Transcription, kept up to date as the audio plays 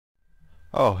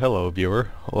Oh, hello viewer.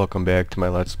 Welcome back to my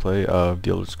Let's Play of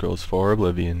The Elder Scrolls 4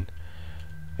 Oblivion.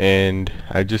 And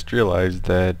I just realized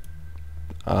that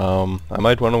I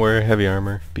might want to wear heavy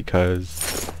armor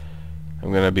because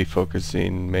I'm going to be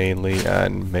focusing mainly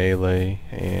on melee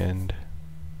and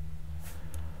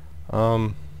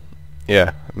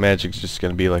yeah, magic's just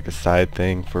going to be like a side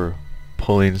thing for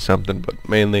pulling something, but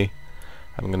mainly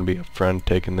I'm going to be up front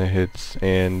taking the hits.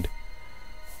 And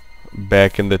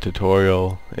back in the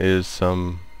tutorial is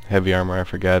some heavy armor I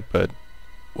forgot, but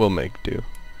we'll make do.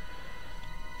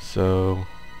 So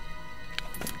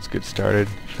let's get started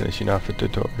finishing off the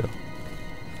tutorial.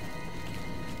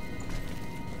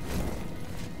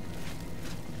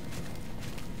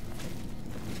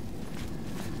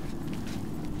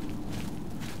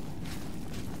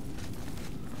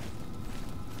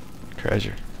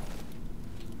 Treasure.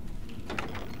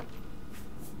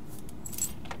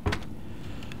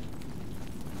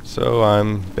 So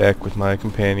I'm back with my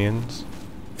companions.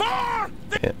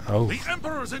 The Oh, the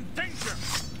Emperor's in danger!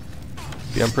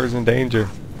 the Emperor's in danger.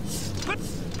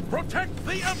 Protect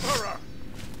the Emperor!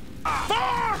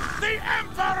 For the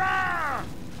Emperor!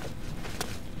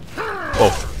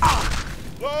 Oh,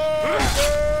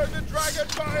 Lord, the dragon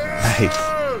fires!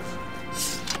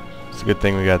 nice. It's a good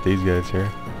thing we got these guys here.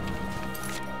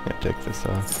 Yeah, take this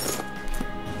off.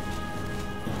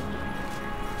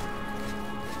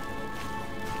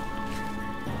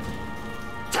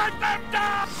 Take them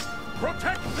down!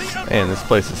 Protect the Emperor! Man, this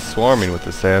place is swarming with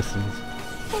assassins.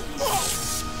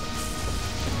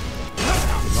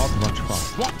 Not much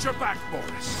fun. Watch your back,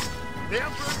 Boris! The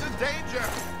Emperor's in danger!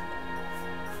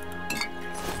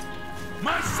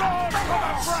 My sword for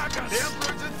the dragon! The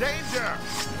Emperor's in danger!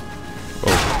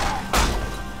 Oh.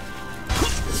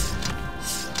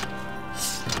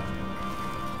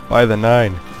 By the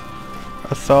 9.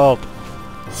 Assault!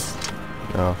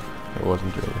 No, it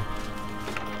wasn't really.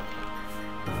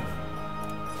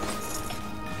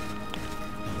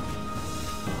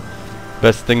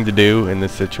 Best thing to do in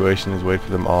this situation is wait for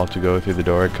them all to go through the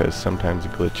door, because sometimes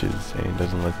it glitches and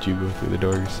doesn't let you go through the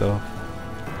door yourself.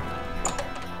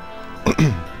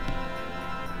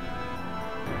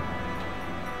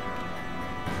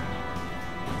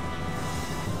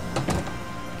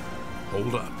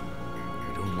 Hold up.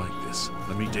 I don't like this.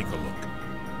 Let me take a look.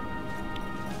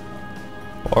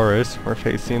 Boris, we're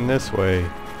facing this way.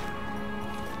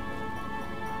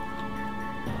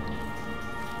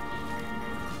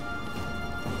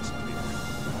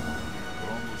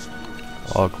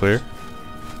 All clear?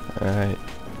 Alright.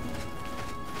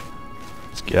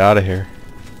 Let's get out of here.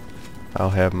 I'll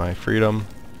have my freedom.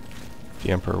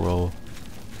 The Emperor will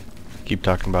keep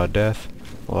talking about death.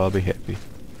 Well, I'll be happy.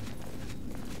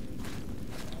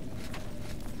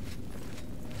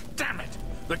 Damn it!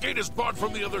 The gate is barred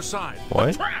from the other side. What?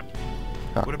 A trap!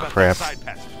 Oh, What about crap. that side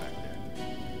passage back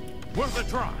there? Worth a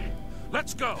try.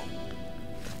 Let's go.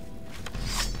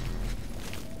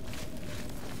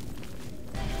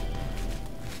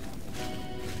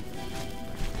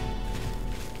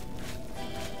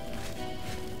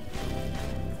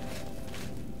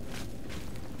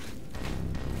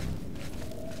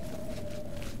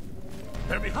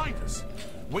 They're behind us.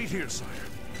 Wait here, sire.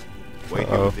 Wait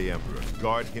here with the Emperor.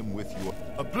 Guard him with your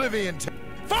Oblivion.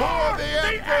 For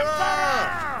the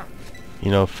Emperor!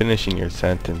 You know, finishing your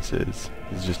sentences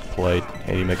is just polite,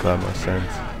 and you make a lot more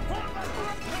sense.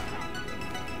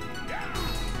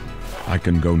 I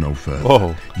can go no further. Whoa,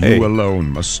 You hey.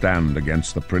 alone must stand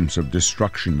against the Prince of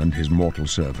Destruction and his mortal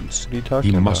servants. What are you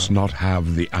talking He about? must not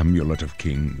have the Amulet of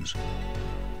Kings.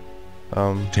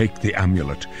 Take the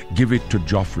amulet, give it to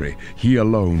Joffrey. He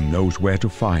alone knows where to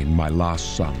find my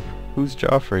last son. Who's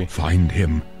Joffrey? Find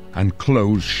him and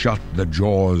close shut the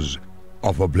jaws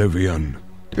of Oblivion.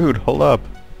 Dude, hold up.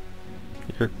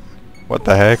 What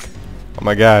the heck? Oh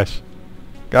my gosh.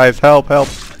 Guys, help, help.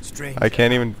 Stranger, I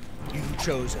can't even... you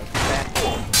chose a bad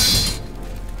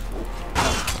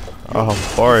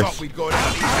Oh, Boris. Thought we'd go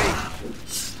down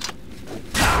easy.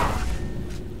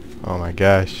 Oh my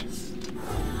gosh.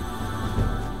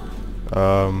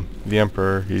 The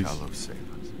Emperor, he's... Hello, save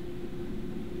us.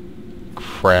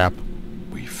 crap.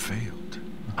 We failed.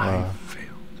 I failed.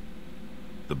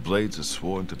 The Blades are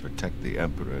sworn to protect the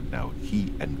Emperor. Now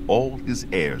he and all his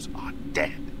heirs are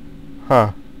dead.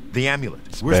 Huh. The amulet.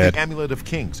 It's Where's bad. the amulet of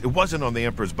kings? It wasn't on the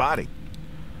Emperor's body.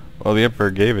 Well, the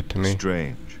Emperor gave it to me.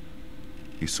 Strange.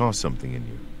 He saw something in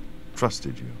you.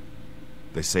 Trusted you.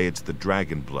 They say it's the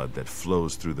dragon blood that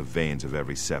flows through the veins of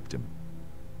every septim.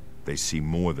 They see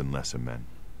more than lesser men.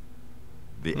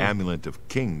 The amulet of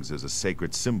kings is a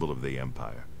sacred symbol of the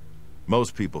Empire.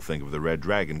 Most people think of the red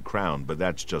dragon crown, but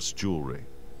that's just jewelry.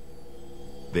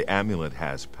 The amulet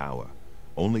has power.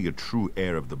 Only a true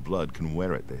heir of the blood can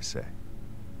wear it, they say.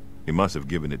 He must have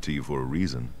given it to you for a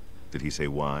reason. Did he say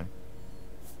why?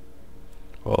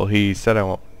 Well, he said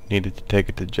I needed to take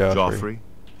it to Joffrey. Joffrey?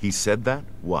 He said that?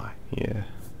 Why? Yeah.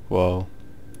 Well,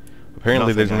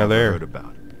 apparently Nothing there's I another ever heir. heard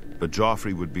about. But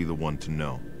Joffrey would be the one to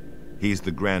know. He's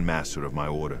the Grand Master of my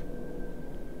order.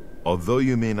 Although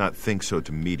you may not think so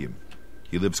to meet him,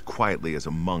 he lives quietly as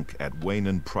a monk at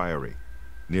Waynon Priory,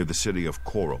 near the city of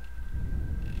Coral.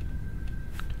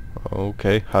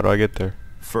 Okay, how do I get there?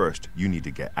 First, you need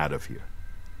to get out of here.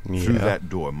 Yeah. Through that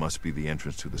door must be the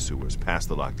entrance to the sewers, past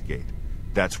the locked gate.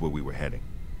 That's where we were heading.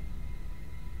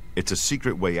 It's a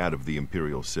secret way out of the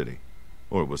Imperial City.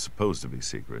 Or it was supposed to be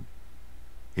secret.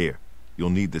 Here, you'll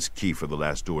need this key for the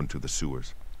last door into the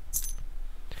sewers.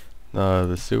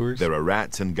 The sewers? There are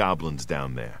rats and goblins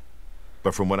down there.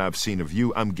 But from what I've seen of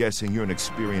you, I'm guessing you're an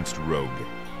experienced rogue.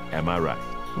 Am I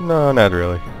right? No, not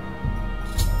really.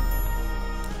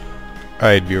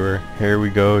 Alright, viewer, here we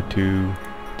go to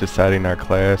deciding our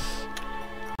class.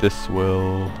 This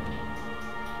will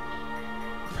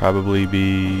probably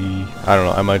be, I don't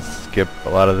know, I might skip a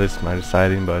lot of this, my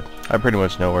deciding, but I pretty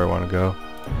much know where I want to go.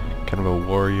 Kind of a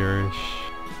warrior-ish.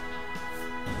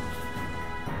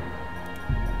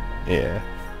 Yeah.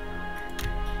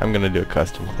 I'm gonna do a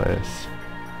custom class.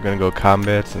 I'm gonna go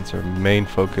combat since our main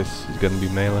focus is gonna be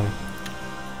melee.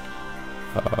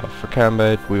 For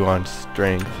combat, we want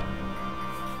strength.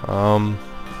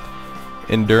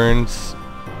 Endurance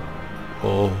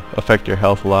will affect your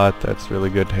health a lot. That's really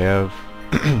good to have.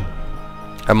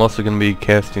 I'm also gonna be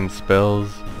casting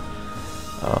spells.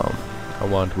 I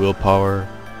want willpower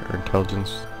or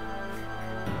intelligence.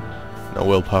 No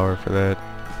willpower for that.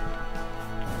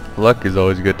 Luck is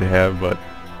always good to have, but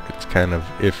it's kind of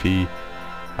iffy.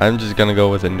 I'm just gonna go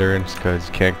with endurance because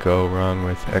you can't go wrong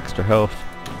with extra health.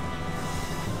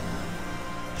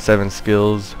 7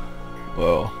 skills.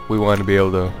 Well, we want to be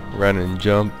able to run and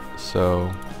jump,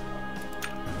 so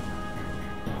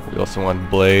we also want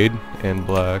blade and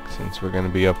block since we're gonna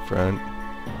be up front.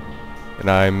 And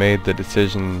I made the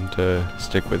decision to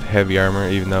stick with heavy armor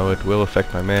even though it will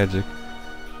affect my magic.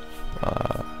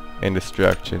 And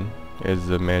destruction is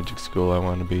the magic school I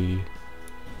want to be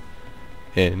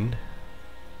in.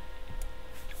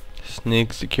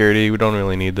 Sneak, security, we don't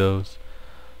really need those.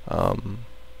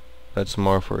 That's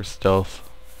more for a stealth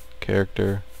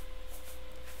character.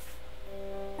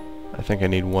 I think I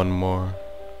need one more.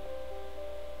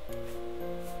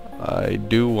 I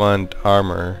do want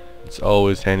armor. It's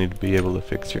always handy to be able to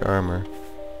fix your armor.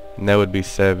 And that would be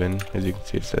 7. As you can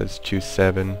see, it says choose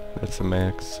 7. That's the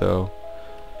max, so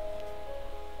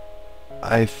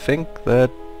I think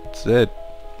that's it.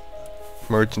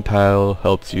 Mercantile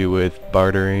helps you with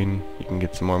bartering. You can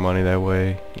get some more money that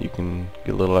way. You can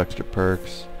get little extra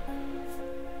perks.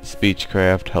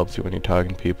 Speechcraft helps you when you're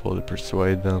talking to people to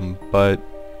persuade them, but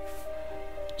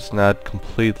it's not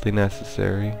completely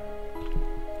necessary.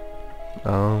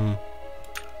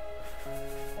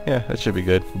 Yeah, that should be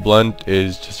good. Blunt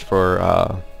is just for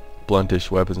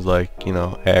bluntish weapons like, you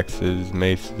know, axes,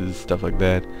 maces, stuff like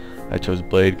that. I chose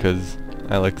blade because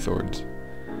I like swords.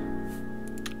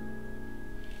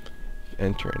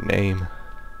 Enter a name.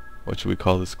 What should we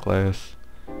call this class?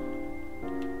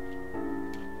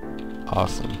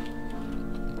 Awesome.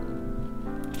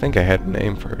 I think I had a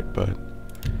name for it, but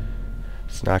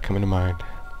it's not coming to mind.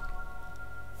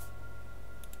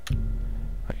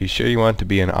 Are you sure you want to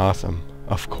be an awesome?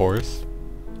 Of course.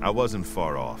 I wasn't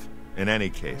far off. In any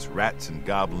case, rats and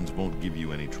goblins won't give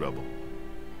you any trouble.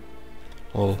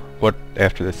 Well, what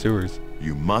after the sewers?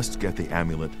 You must get the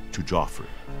amulet to Joffrey.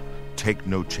 Take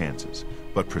no chances,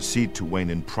 but proceed to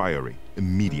Waynon Priory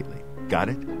immediately. Got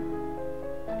it?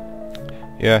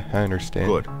 Yeah, I understand.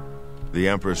 Good. The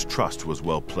Emperor's trust was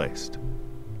well placed.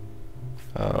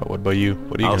 What about you?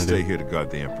 What are you I'll gonna do? stay here to guard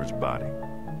the Emperor's body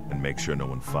and make sure no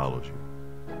one follows you.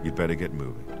 You'd better get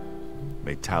moving.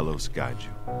 May Talos guide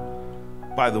you.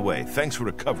 By the way, thanks for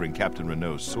recovering Captain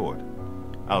Renault's sword.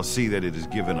 I'll see that it is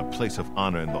given a place of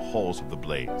honor in the halls of the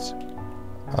Blades.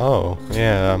 Oh,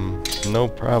 yeah, no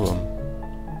problem.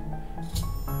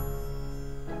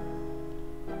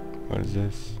 What is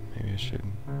this? Maybe I should...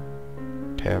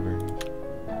 Taverns.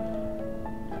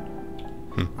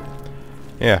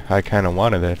 Yeah, I kind of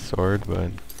wanted that sword,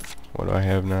 but what do I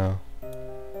have now?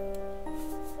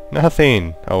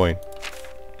 Nothing! Oh, wait.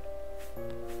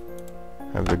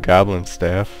 I have the goblin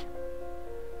staff.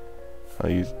 I'll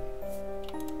use...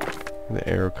 Where did the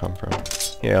arrow come from?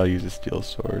 Yeah, I'll use a steel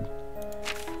sword.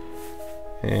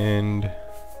 And...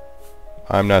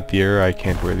 I'm not the heir, I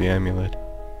can't wear the amulet.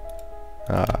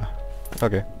 Ah,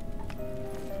 okay.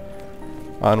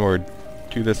 Onward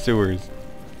to the sewers.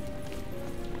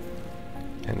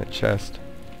 And a chest.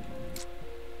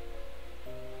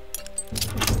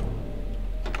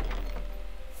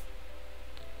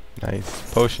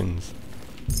 Nice. Potions.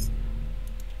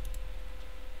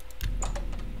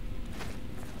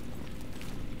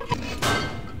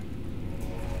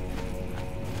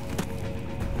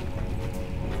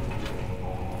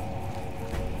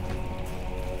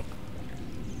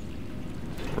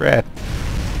 Rat.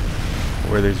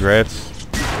 Where are these rats?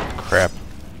 Crap.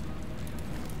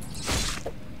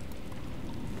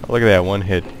 Oh, look at that, one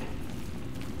hit.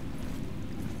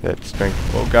 That strength.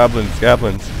 Oh, goblins,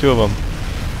 goblins. 2 of them.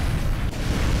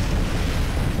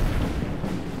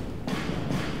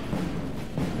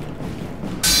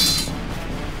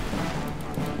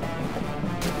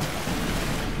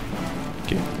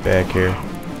 Get back here.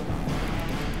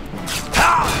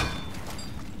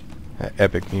 That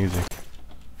epic music.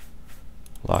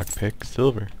 Lockpick,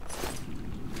 silver.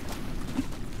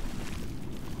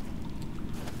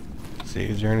 Let's see,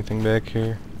 is there anything back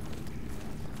here?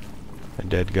 A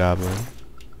dead goblin.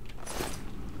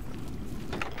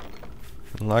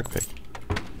 And lockpick.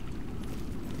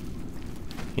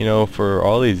 You know, for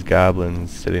all these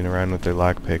goblins sitting around with their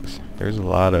lockpicks, there's a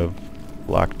lot of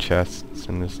locked chests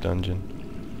in this dungeon.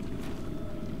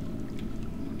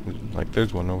 Like,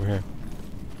 there's one over here.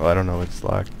 Well, I don't know if it's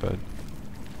locked, but...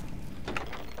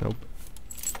 Nope.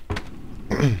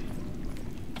 I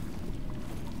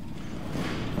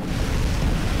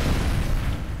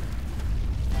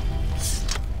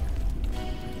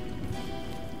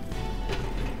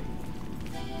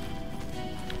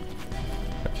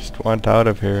just want out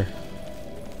of here.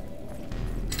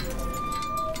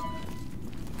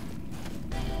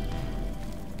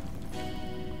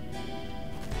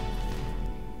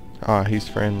 Ah, he's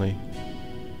friendly.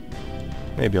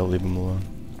 Maybe I'll leave him alone.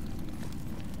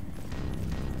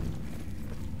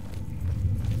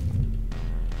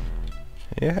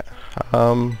 Yeah,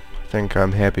 I think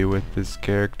I'm happy with this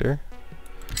character.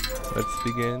 Let's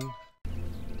begin.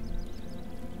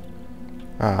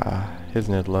 Ah,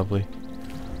 isn't it lovely?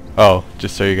 Oh,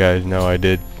 just so you guys know, I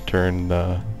did turn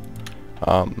the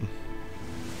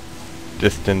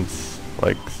distance,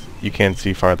 like, you can't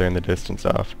see farther in the distance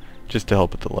off, just to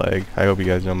help with the lag. I hope you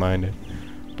guys don't mind it,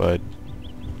 but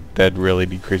that really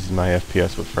decreases my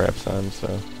FPS with fraps on,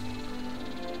 so.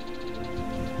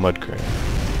 Mudcraft.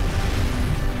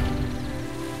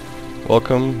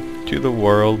 Welcome to the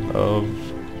world of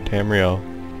Tamriel.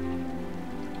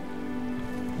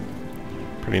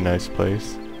 Pretty nice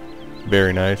place.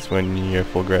 Very nice when you have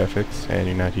full graphics and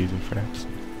you're not using fraps.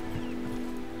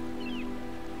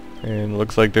 And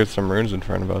looks like there's some runes in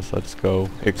front of us. Let's go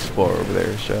explore over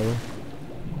there, shall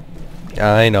we?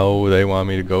 I know they want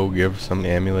me to go give some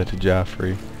amulet to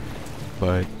Joffrey,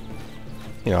 but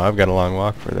you know, I've got a long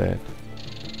walk for that.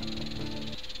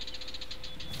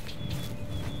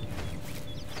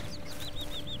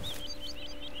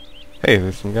 Hey,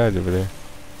 there's some guys over there.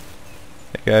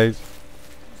 Hey guys.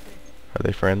 Are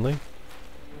they friendly?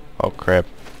 Oh crap.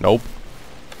 Nope.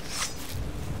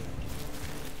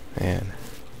 Man.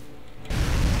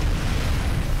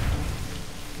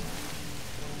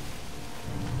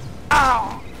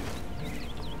 Ow!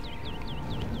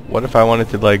 What if I wanted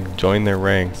to like join their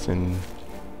ranks and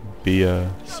be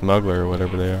a smuggler or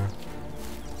whatever they are?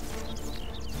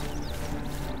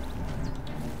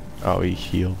 Oh, he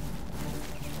healed.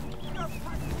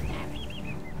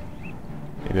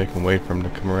 Maybe I can wait for him to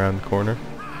come around the corner.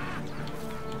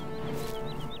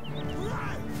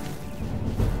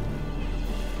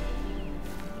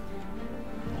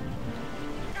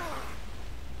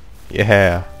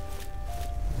 Yeah.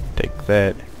 Take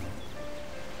that.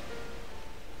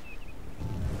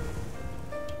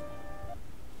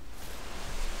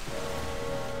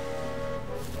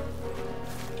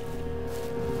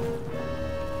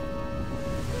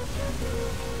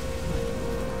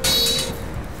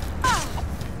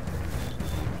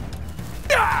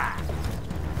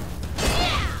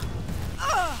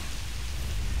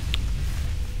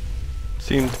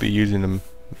 Seems to be using the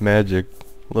magic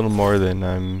a little more than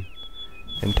I'm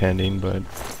intending, but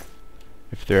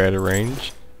if they're at a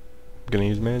range, I'm gonna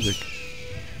use magic.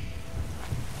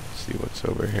 Let's see what's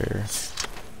over here.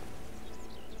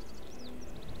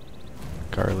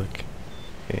 Garlic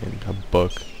and a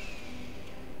book.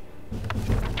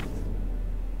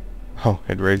 Oh,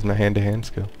 it raised my hand-to-hand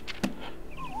skill.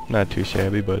 Not too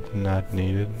shabby, but not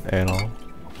needed at all.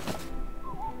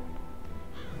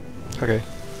 Okay.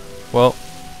 Well,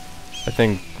 I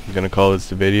think I'm gonna call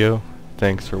this a video.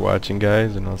 Thanks for watching,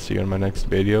 guys, and I'll see you in my next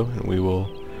video, and we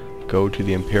will go to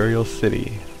the Imperial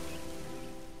City.